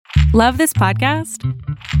Love this podcast?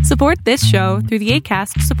 Support this show through the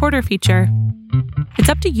Acast supporter feature. It's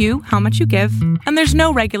up to you how much you give, and there's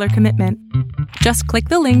no regular commitment. Just click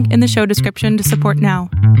the link in the show description to support now.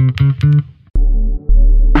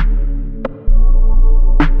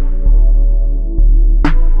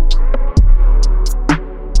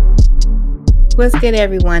 What's good,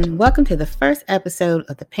 everyone? Welcome to the first episode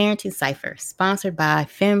of the Parenting Cipher, sponsored by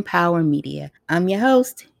FemPower Media. I'm your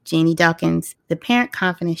host, Jeannie Dawkins, the Parent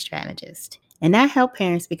Confidence Strategist, and I help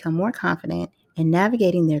parents become more confident in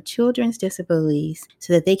navigating their children's disabilities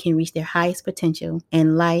so that they can reach their highest potential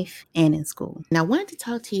in life and in school. And I wanted to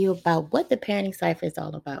talk to you about what the Parenting Cipher is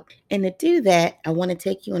all about. And to do that, I want to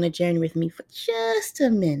take you on a journey with me for just a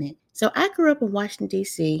minute. So I grew up in Washington,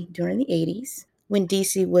 D.C. during the 80s. When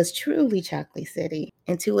D.C. was truly Chocolate City,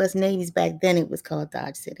 and to us natives back then it was called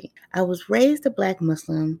Dodge City. I was raised a Black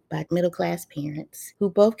Muslim by middle-class parents who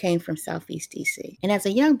both came from Southeast D.C. And as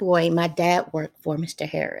a young boy, my dad worked for Mr.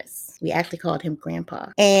 Harris. We actually called him Grandpa.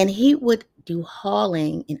 And he would do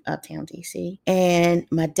hauling in Uptown DC. And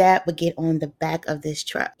my dad would get on the back of this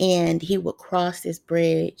truck and he would cross this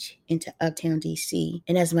bridge into Uptown DC.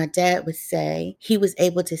 And as my dad would say, he was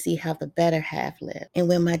able to see how the better half lived. And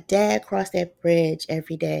when my dad crossed that bridge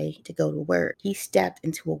every day to go to work, he stepped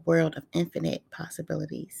into a world of infinite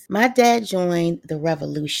possibilities. My dad joined the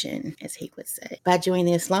revolution, as he would say, by joining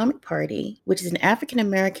the Islamic Party, which is an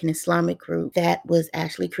African-American Islamic group that was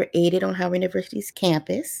actually created on Howard University's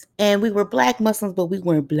campus. And we were Black Muslims, but we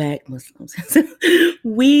weren't Black Muslims.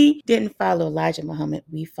 We didn't follow Elijah Muhammad.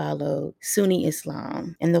 We followed Sunni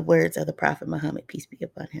Islam and the words of the Prophet Muhammad, peace be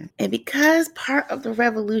upon him. And because part of the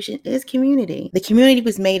revolution is community, the community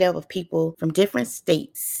was made up of people from different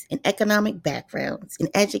states and economic backgrounds and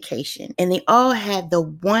education. And they all had the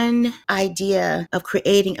one idea of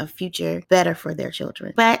creating a future better for their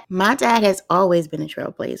children. But my dad has always been a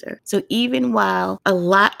trailblazer. So even while a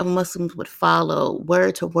lot of Muslims would follow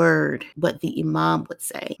word to word what the imam would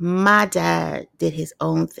say, my dad did his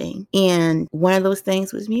own thing. And one of those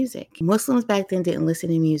things was music. Muslims back then didn't listen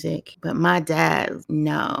to music, but my dad,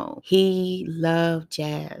 no, he loved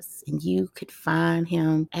jazz. And you could find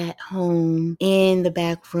him at home in the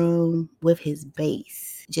back room with his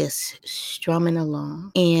bass, just strumming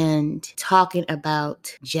along and talking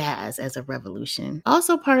about jazz as a revolution.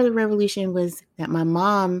 Also, part of the revolution was that my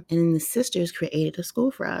mom and the sisters created a school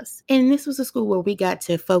for us. And this was a school where we got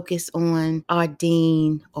to focus on our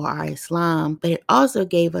deen or our Islam, but it also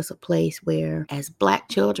gave us a place where, as Black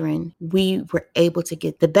children, we were able to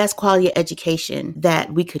get the best quality of education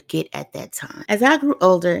that we could get at that time. As I grew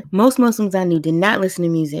older, most Muslims I knew did not listen to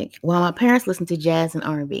music, while my parents listened to jazz and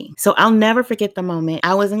R&B. So I'll never forget the moment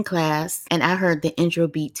I was in class and I heard the intro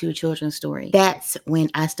beat to a children's story. That's when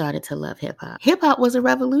I started to love hip hop. Hip hop was a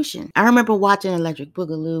revolution. I remember watching Electric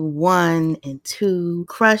Boogaloo 1 and 2,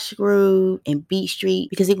 Crush Groove, and Beat Street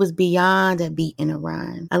because it was beyond a beat and a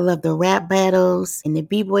rhyme. I love the rap battles and the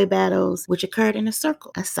b-boy battles, which occurred in a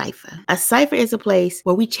circle, a cipher. A cipher is a place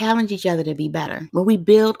where we challenge each other to be better, where we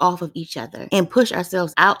build off of each other and push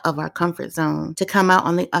ourselves out of our comfort zone to come out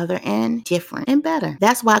on the other end different and better.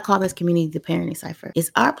 That's why I call this community the Parenting Cipher.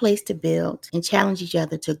 It's our place to build and challenge each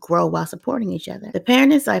other to grow while supporting each other. The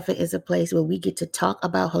Parenting Cipher is a place where we get to talk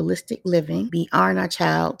about holistic living beyond our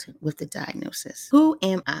child with the diagnosis. Who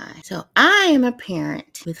am I? So I am a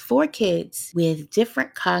parent with 4 kids with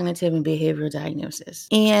different cognitive and behavioral diagnoses.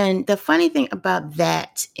 And the funny thing about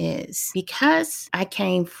that is because I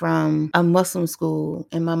came from a Muslim school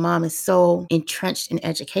and my mom is so entrenched in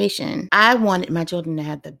education, I wanted my children to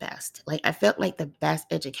have the best. Like, I felt like the best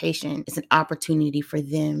education is an opportunity for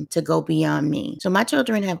them to go beyond me. So my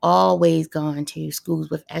children have always gone to schools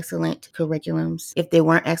with excellent curriculums. If they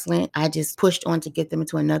weren't excellent, I just pushed on to get them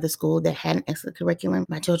into another school that had an excellent curriculum.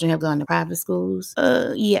 My children have gone to private schools.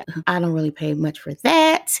 I don't really pay much for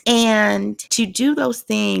that. And to do those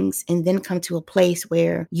things and then come to a place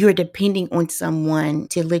where you're depending on someone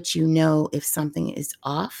to let you know if something is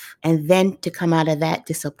off, and then to come out of that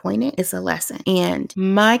disappointed, it's a lesson. And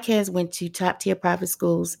my kids went to top tier private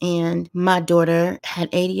schools, and my daughter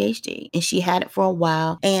had ADHD and she had it for a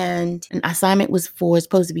while. And an assignment was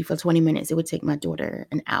supposed to be for 20 minutes. It would take my daughter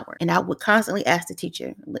an hour. And I would constantly ask the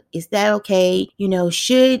teacher, is that okay?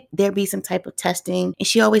 Should there be some type of testing? And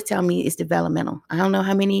she always tell me it's developmental. I don't know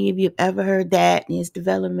how many of you have ever heard that. It's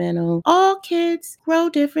developmental. All kids grow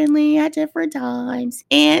differently at different times.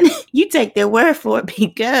 And you take their word for it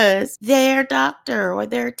because they're doctor or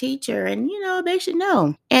their teacher, and they should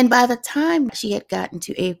know. And by the time she had gotten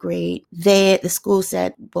to 8th grade, the school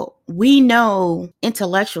said, well, we know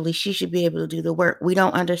intellectually she should be able to do the work. We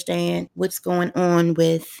don't understand what's going on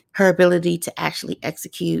with her ability to actually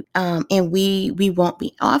execute. And we won't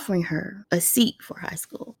be offering her a seat for high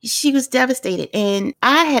school. She was devastated. And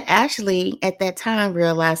I had actually at that time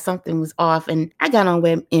realized something was off. And I got on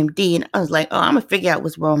WebMD and I was like, oh, I'm going to figure out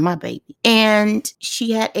what's wrong with my baby. And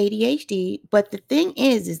she had ADHD. But the thing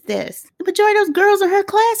is this, the majority of those girls in her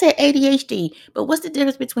class had ADHD. But what's the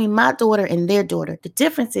difference between my daughter and their daughter? The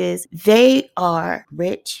difference is they are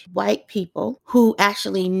rich white people who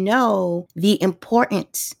actually know the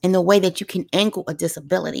importance in the way that you can angle a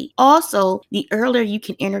disability. Also, the earlier you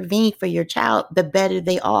can intervene for your child, the better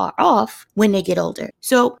they are off when they get older.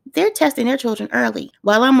 So they're testing their children early.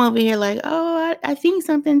 While I'm over here like, oh, I think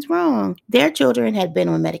something's wrong. Their children had been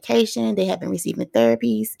on medication. They had been receiving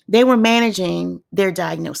therapies. They were managing their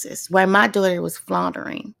diagnosis while my daughter was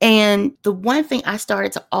floundering. And the one thing I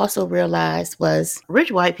started to also realize was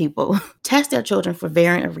rich white people test their children for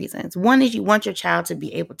varying reasons. One is you want your child to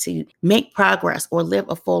be able to make progress or live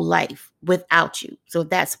a full life without you. So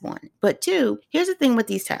that's one. But two, here's the thing with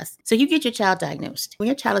these tests. So you get your child diagnosed. When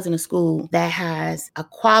your child is in a school that has a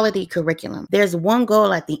quality curriculum, there's one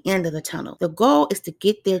goal at the end of the tunnel. The goal is to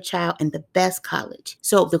get their child in the best college.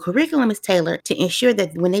 So the curriculum is tailored to ensure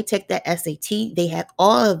that when they take that SAT, they have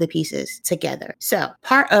all of the pieces together. So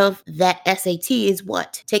part of that SAT is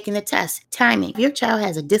what? Taking the test, timing. If your child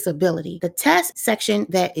has a disability, the test section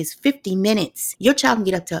that is 50 minutes, your child can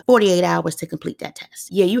get up to 48 hours to complete that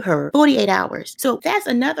test. Yeah, you heard 48 hours. So that's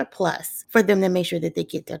another plus for them to make sure that they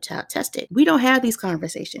get their child tested. We don't have these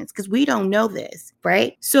conversations because we don't know this,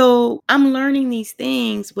 right? So I'm learning these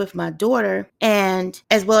things with my daughter, and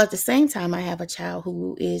as well at the same time, I have a child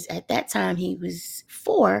who is at that time, he was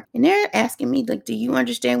 4, and they're asking me, like, do you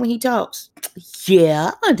understand when he talks?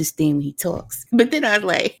 Yeah, I understand when he talks. But then I was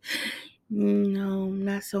like, no,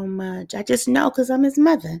 not so much. I just know because I'm his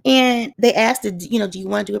mother. And they asked, do you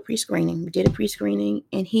want to do a pre-screening? We did a pre-screening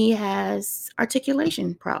and he has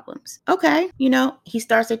articulation problems. Okay. He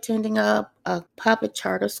starts attending a public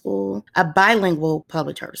charter school, a bilingual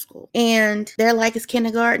public charter school. And they're like, it's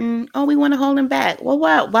kindergarten. Oh, we want to hold him back. Well,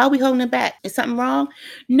 why are we holding him back? Is something wrong?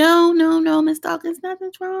 No, Miss Dawkins,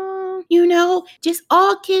 nothing's wrong. Just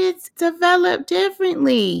all kids develop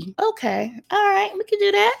differently. Okay. All right. We can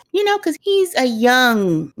do that. Because he's a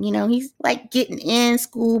young, he's like getting in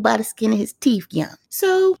school by the skin of his teeth young.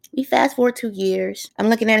 So we fast forward 2 years. I'm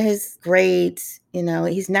looking at his grades.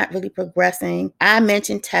 He's not really progressing. I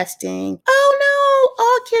mentioned testing. Oh no,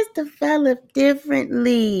 all kids develop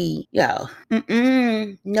differently. No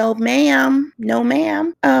ma'am.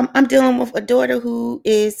 I'm dealing with a daughter who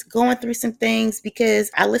is going through some things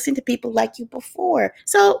because I listened to people like you before.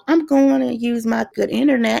 So I'm going to use my good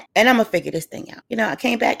internet and I'm going to figure this thing out. I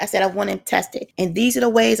came back, I said I want him tested. And these are the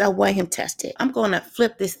ways I want him tested. I'm going to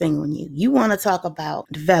flip this thing on you. You want to talk about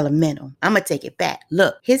developmental. I'm going to take it back.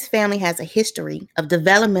 Look, his family has a history of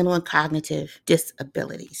developmental and cognitive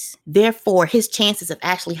disabilities. Therefore, his chances of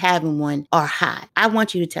actually having one are high. I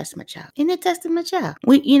want you to test my child. And they tested my child.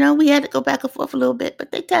 We had to go back and forth a little bit,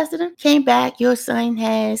 but they tested him. Came back, your son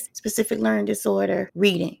has specific learning disorder,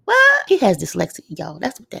 reading. What? He has dyslexia, y'all.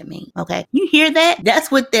 That's what that means, okay? You hear that? That's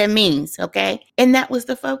what that means, okay? And that was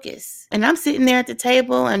the focus. And I'm sitting there at the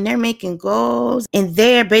table and they're making goals and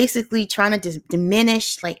they're basically trying to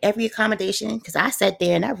diminish like every accommodation because I sat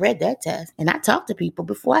there and I read that test and I talked to people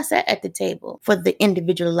before I sat at the table for the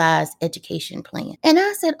individualized education plan. And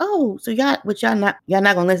I said, oh, so y'all not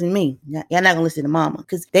gonna listen to me. Y'all not gonna listen to mama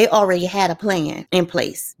because they already had a plan in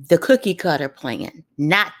place, the cookie cutter plan,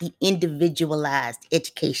 not the individualized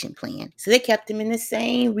education plan. So they kept him in the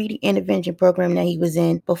same reading intervention program that he was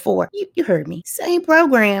in before. You heard me. Same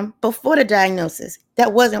program before the diagnosis.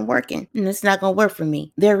 That wasn't working and it's not going to work for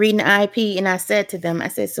me. They're reading the IEP and I said to them,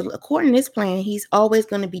 so according to this plan, he's always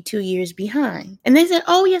going to be 2 years behind. And they said,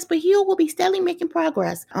 oh yes, but he will be steadily making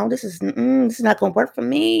progress. Oh, this is not going to work for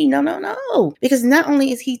me. No. Because not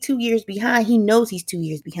only is he 2 years behind, he knows he's 2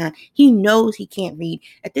 years behind. He knows he can't read.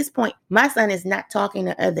 At this point, my son is not talking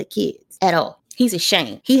to other kids at all. He's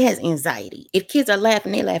ashamed. He has anxiety. If kids are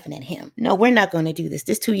laughing, they're laughing at him. No, we're not going to do this.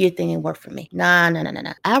 This 2-year thing didn't work for me. Nah.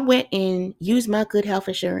 I went and used my good health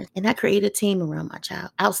insurance and I created a team around my child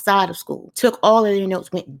outside of school. Took all of their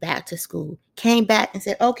notes, went back to school, came back and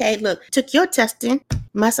said, okay, look, took your testing.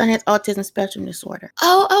 My son has autism spectrum disorder.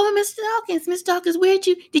 Oh, Mr. Dawkins,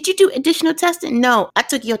 did you do additional testing? No, I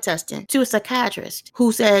took your testing to a psychiatrist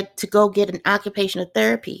who said to go get an occupational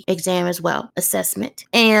therapy exam as well, assessment.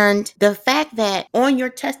 And the fact that on your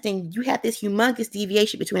testing, you have this humongous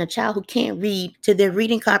deviation between a child who can't read to their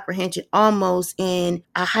reading comprehension almost in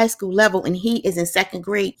a high school level, and he is in second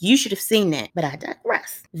grade. You should have seen that, but I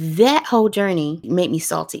digress. That whole journey made me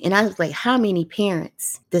salty. And I was like, how many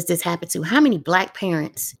parents does this happen to? How many Black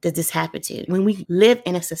parents does this happen to? When we live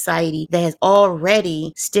in a society that has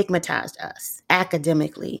already stigmatized us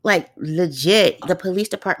academically, like legit, the police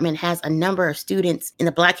department has a number of students in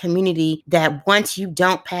the Black community that once you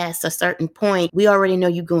don't pass a certain point, we already know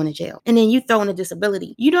you're going to jail. And then you throw in a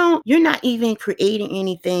disability. You're not even creating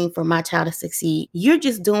anything for my child to succeed. You're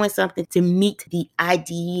just doing something to meet the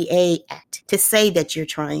IDEA Act to say that you're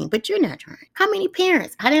trying, but you're not trying. How many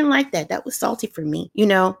parents? I didn't like that. That was salty for me,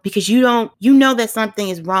 because you know that something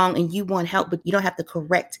is wrong and you want help, but you don't have the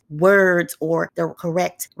correct words or the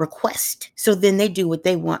correct request. So then they do what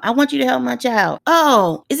they want. I want you to help my child.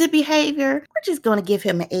 Oh, is it behavior? We're just going to give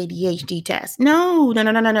him an ADHD test. No.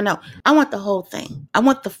 I want the whole thing. I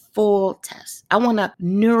want the full test. I want a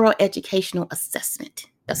neuroeducational assessment.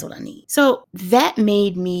 That's what I need. So that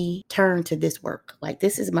made me turn to this work. Like,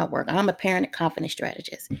 this is my work. I'm a parent and confidence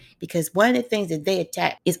strategist, because one of the things that they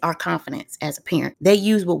attack is our confidence as a parent. They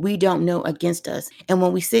use what we don't know against us. And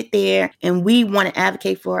when we sit there and we want to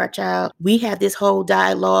advocate for our child, we have this whole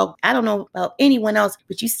dialogue. I don't know about anyone else,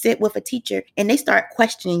 but you sit with a teacher and they start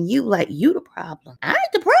questioning you like, you the problem. I ain't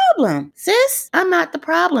the problem, sis. I'm not the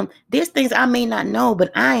problem. There's things I may not know,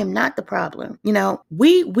 but I am not the problem.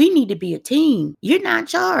 We need to be a team. You're not in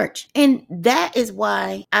charge. And that is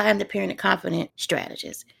why I am the parent and confident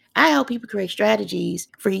strategist. I help people create strategies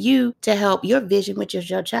for you to help your vision with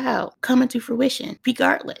your child come into fruition,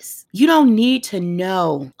 regardless. You don't need to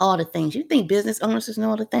know all the things. You think business owners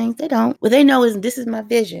know all the things? They don't. What they know is, this is my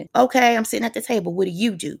vision. Okay, I'm sitting at the table. What do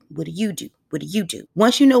you do? What do you do? What do you do?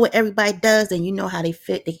 Once you know what everybody does, then you know how they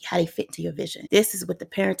fit into your vision. This is what the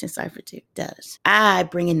Parenting Cipher does. I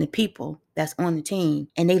bring in the people that's on the team,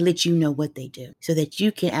 and they let you know what they do so that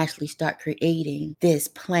you can actually start creating this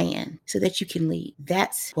plan so that you can lead.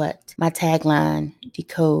 That's what my tagline,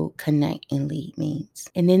 Decode, Connect, and Lead means.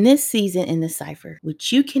 And in this season in the Cipher,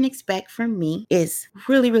 what you can expect from me is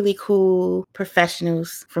really, really cool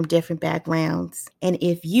professionals from different backgrounds. And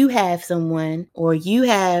if you have someone or you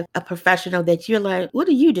have a professional that you're like, what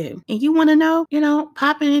do you do? And you want to know,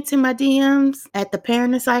 popping into my DMs at the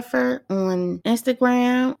Parenting Cipher on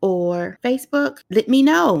Instagram or Facebook, let me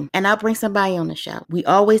know and I'll bring somebody on the show. We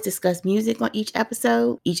always discuss music on each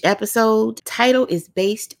episode. Each episode title is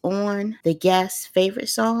based on the guest's favorite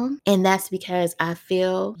song. And that's because I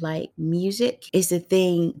feel like music is the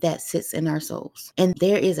thing that sits in our souls. And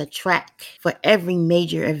there is a track for every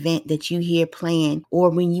major event that you hear playing, or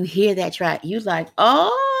when you hear that track, you're like,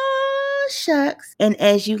 oh, shucks. And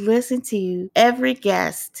as you listen to every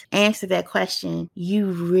guest answer that question, you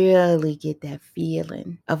really get that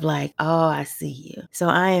feeling of like, oh, I see you. So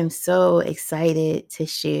I am so excited to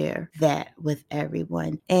share that with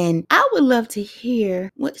everyone. And I would love to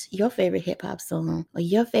hear, what's your favorite hip hop song or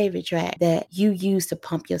your favorite track that you use to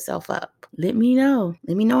pump yourself up? Let me know.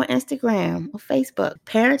 Let me know on Instagram or Facebook.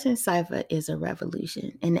 Parenting Cipher is a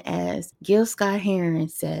revolution. And as Gil Scott Heron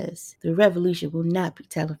says, the revolution will not be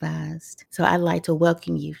televised. So I'd like to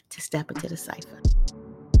welcome you to step into the Cipher.